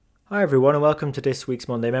Hi everyone and welcome to this week's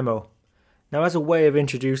Monday Memo. Now, as a way of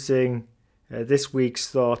introducing this week's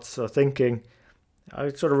thoughts or thinking, I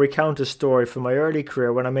sort of recount a story from my early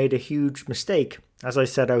career when I made a huge mistake as I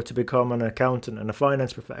set out to become an accountant and a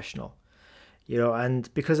finance professional. And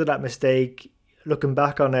because of that mistake, looking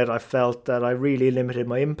back on it, I felt that I really limited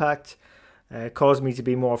my impact, caused me to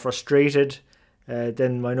be more frustrated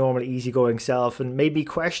than my normal easygoing self, and made me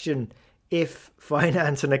question if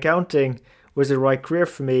finance and accounting was the right career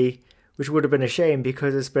for me, which would have been a shame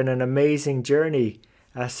because it's been an amazing journey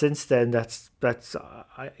since then.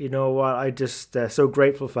 I just so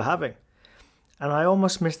grateful for having. And I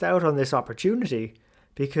almost missed out on this opportunity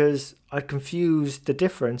because I'd confused the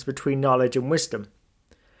difference between knowledge and wisdom.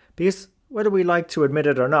 Because whether we like to admit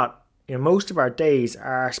it or not, most of our days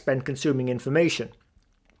are spent consuming information,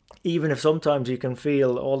 even if sometimes you can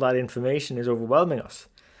feel all that information is overwhelming us.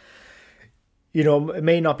 It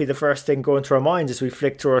may not be the first thing going through our minds as we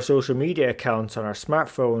flick through our social media accounts on our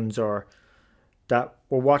smartphones, or that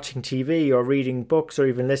we're watching TV or reading books or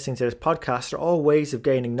even listening to this podcast are all ways of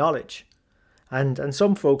gaining knowledge. And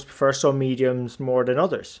some folks prefer some mediums more than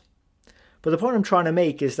others. But the point I'm trying to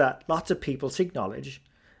make is that lots of people seek knowledge.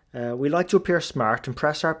 We like to appear smart,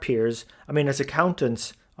 impress our peers. As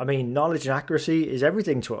accountants, knowledge and accuracy is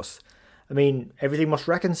everything to us. Everything must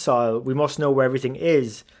reconcile. We must know where everything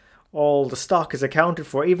is. All the stock is accounted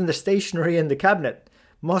for. Even the stationery in the cabinet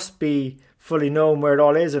must be fully known where it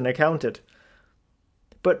all is and accounted.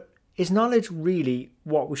 But is knowledge really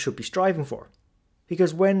what we should be striving for?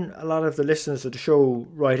 Because when a lot of the listeners of the show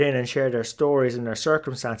write in and share their stories and their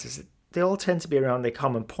circumstances, they all tend to be around a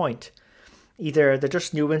common point. Either they're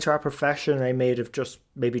just new into our profession, they may have just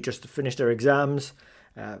finished their exams,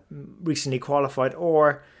 recently qualified,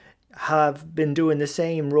 or have been doing the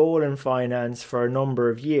same role in finance for a number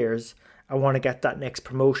of years and want to get that next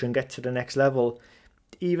promotion, get to the next level.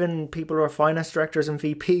 Even people who are finance directors and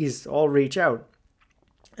VPs all reach out.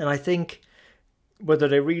 And I think whether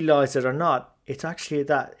they realise it or not, it's actually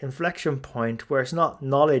that inflection point where it's not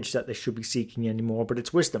knowledge that they should be seeking anymore, but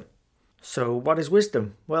it's wisdom. So what is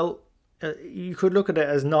wisdom? Well, you could look at it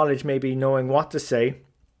as knowledge maybe knowing what to say,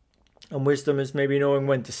 and wisdom is maybe knowing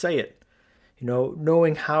when to say it.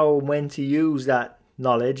 Knowing how and when to use that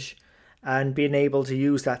knowledge and being able to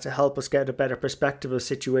use that to help us get a better perspective of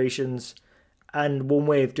situations. And one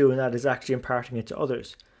way of doing that is actually imparting it to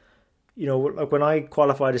others. Like when I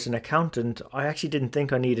qualified as an accountant, I actually didn't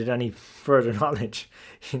think I needed any further knowledge.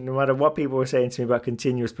 No matter what people were saying to me about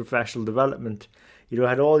continuous professional development, I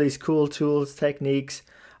had all these cool tools, techniques.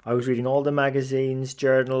 I was reading all the magazines,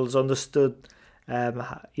 journals, understood,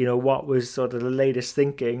 what was sort of the latest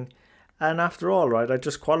thinking. And after all, right, I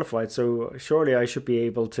just qualified, so surely I should be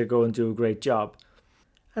able to go and do a great job.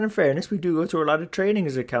 And in fairness, we do go through a lot of training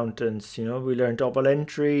as accountants. We learn double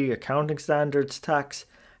entry, accounting standards, tax,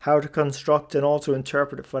 how to construct and also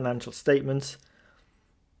interpret financial statements.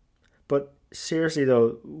 But seriously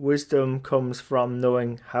though, wisdom comes from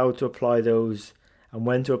knowing how to apply those and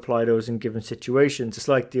when to apply those in given situations. It's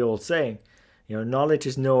like the old saying, knowledge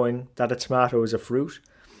is knowing that a tomato is a fruit,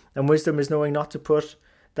 and wisdom is knowing not to put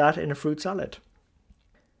that in a fruit salad.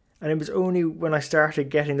 And it was only when I started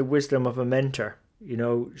getting the wisdom of a mentor,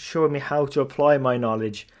 showing me how to apply my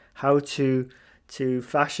knowledge, how to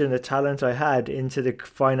fashion the talent I had into the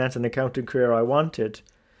finance and accounting career I wanted.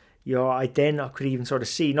 I could even sort of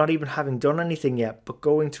see, not even having done anything yet, but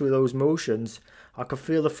going through those motions, I could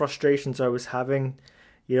feel the frustrations I was having,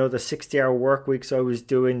 the 60-hour work weeks I was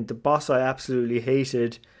doing, the boss I absolutely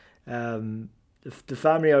hated, the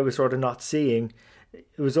family I was sort of not seeing.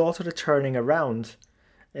 It was all sort of turning around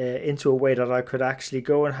into a way that I could actually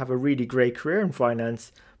go and have a really great career in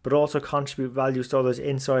finance, but also contribute values to others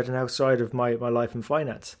inside and outside of my life in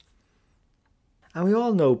finance. And we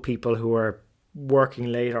all know people who are working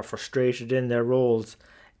late or frustrated in their roles,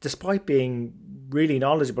 despite being really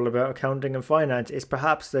knowledgeable about accounting and finance. It's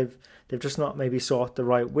perhaps they've just not maybe sought the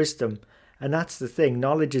right wisdom. And that's the thing.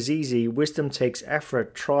 Knowledge is easy. Wisdom takes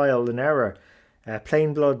effort, trial and error.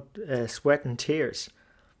 Plain blood, sweat and tears.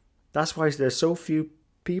 That's why there's so few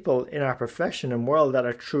people in our profession and world that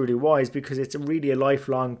are truly wise, because it's really a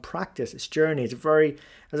lifelong practice. It's journey.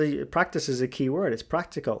 Practice is a key word. It's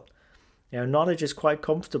practical. Knowledge is quite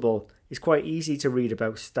comfortable. It's quite easy to read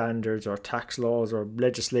about standards or tax laws or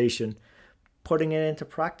legislation. Putting it into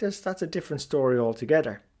practice, that's a different story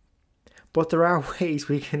altogether. But there are ways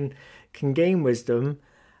we can gain wisdom,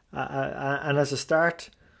 and as a start,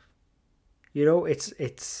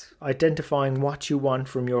 it's identifying what you want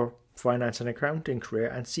from your finance and accounting career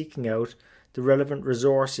and seeking out the relevant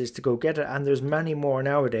resources to go get it. And there's many more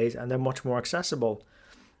nowadays, and they're much more accessible.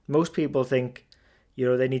 Most people think,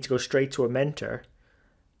 they need to go straight to a mentor.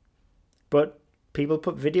 But people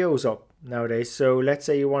put videos up nowadays. So let's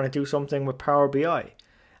say you want to do something with Power BI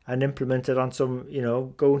and implement it on some,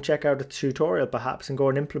 go and check out a tutorial perhaps and go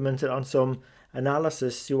and implement it on some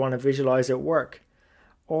analysis you want to visualize at work.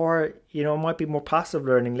 Or, it might be more passive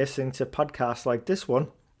learning, listening to podcasts like this one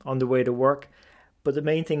on the way to work. But the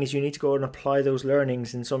main thing is you need to go and apply those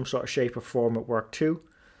learnings in some sort of shape or form at work too.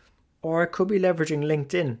 Or it could be leveraging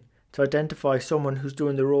LinkedIn to identify someone who's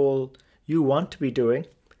doing the role you want to be doing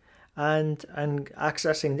and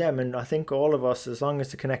accessing them. And I think all of us, as long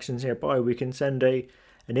as the connection's nearby, we can send an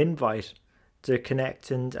invite to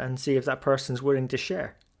connect and see if that person's willing to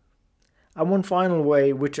share. And one final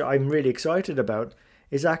way, which I'm really excited about,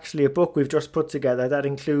 is actually a book we've just put together that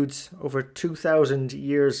includes over 2,000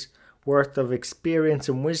 years worth of experience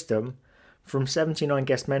and wisdom from 79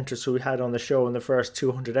 guest mentors who we had on the show in the first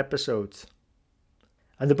 200 episodes.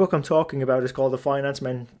 And the book I'm talking about is called The Finance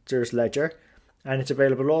Mentor's Ledger, and it's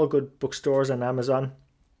available at all good bookstores and Amazon.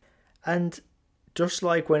 And just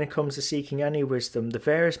like when it comes to seeking any wisdom, the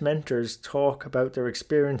various mentors talk about their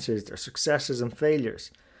experiences, their successes and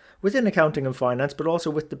failures within accounting and finance, but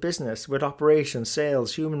also with the business, with operations,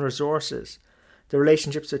 sales, human resources, the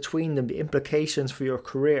relationships between them, the implications for your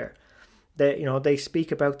career. They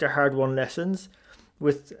speak about their hard-won lessons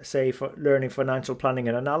with, say, learning financial planning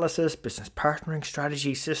and analysis, business partnering,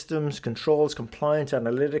 strategy, systems, controls, compliance,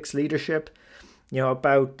 analytics, leadership,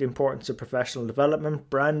 about the importance of professional development,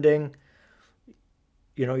 branding,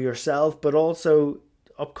 yourself, but also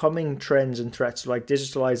upcoming trends and threats like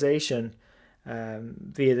digitalization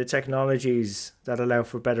via the technologies that allow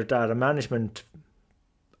for better data management,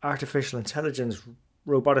 artificial intelligence,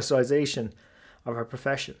 roboticization of our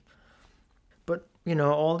profession. But,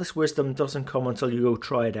 all this wisdom doesn't come until you go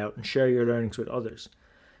try it out and share your learnings with others,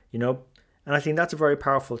 And I think that's a very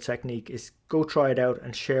powerful technique, is go try it out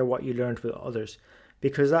and share what you learned with others,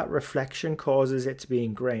 because that reflection causes it to be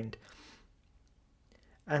ingrained.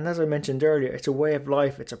 And as I mentioned earlier, it's a way of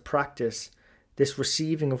life, it's a practice, this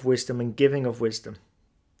receiving of wisdom and giving of wisdom.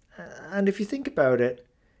 And if you think about it,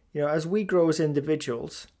 as we grow as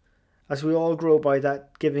individuals, as we all grow by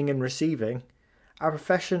that giving and receiving, our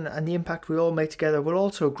profession and the impact we all make together will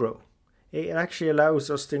also grow. It actually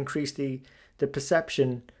allows us to increase the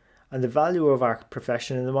perception and the value of our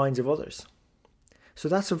profession in the minds of others. So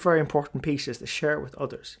that's a very important piece, is to share it with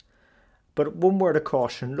others. But one word of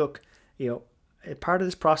caution, look, part of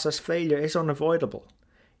this process, failure is unavoidable.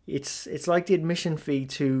 It's like the admission fee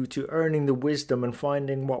to earning the wisdom and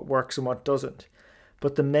finding what works and what doesn't.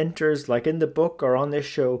 But the mentors, like in the book or on this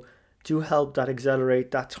show, do help that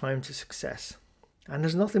accelerate that time to success. And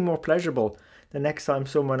there's nothing more pleasurable the next time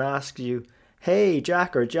someone asks you, "Hey,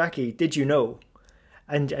 Jack or Jackie, did you know?"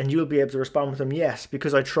 And you'll be able to respond with them, "Yes,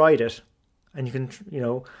 because I tried it." And you can,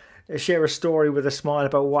 share a story with a smile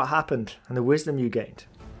about what happened and the wisdom you gained.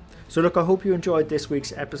 So look, I hope you enjoyed this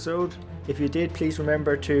week's episode. If you did, please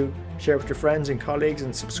remember to share with your friends and colleagues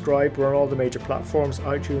and subscribe. We're on all the major platforms,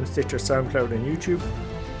 iTunes, Stitcher, SoundCloud and YouTube.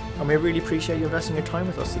 And we really appreciate you investing your time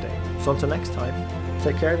with us today. So until next time,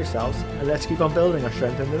 take care of yourselves and let's keep on building our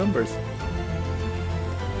strength in the numbers.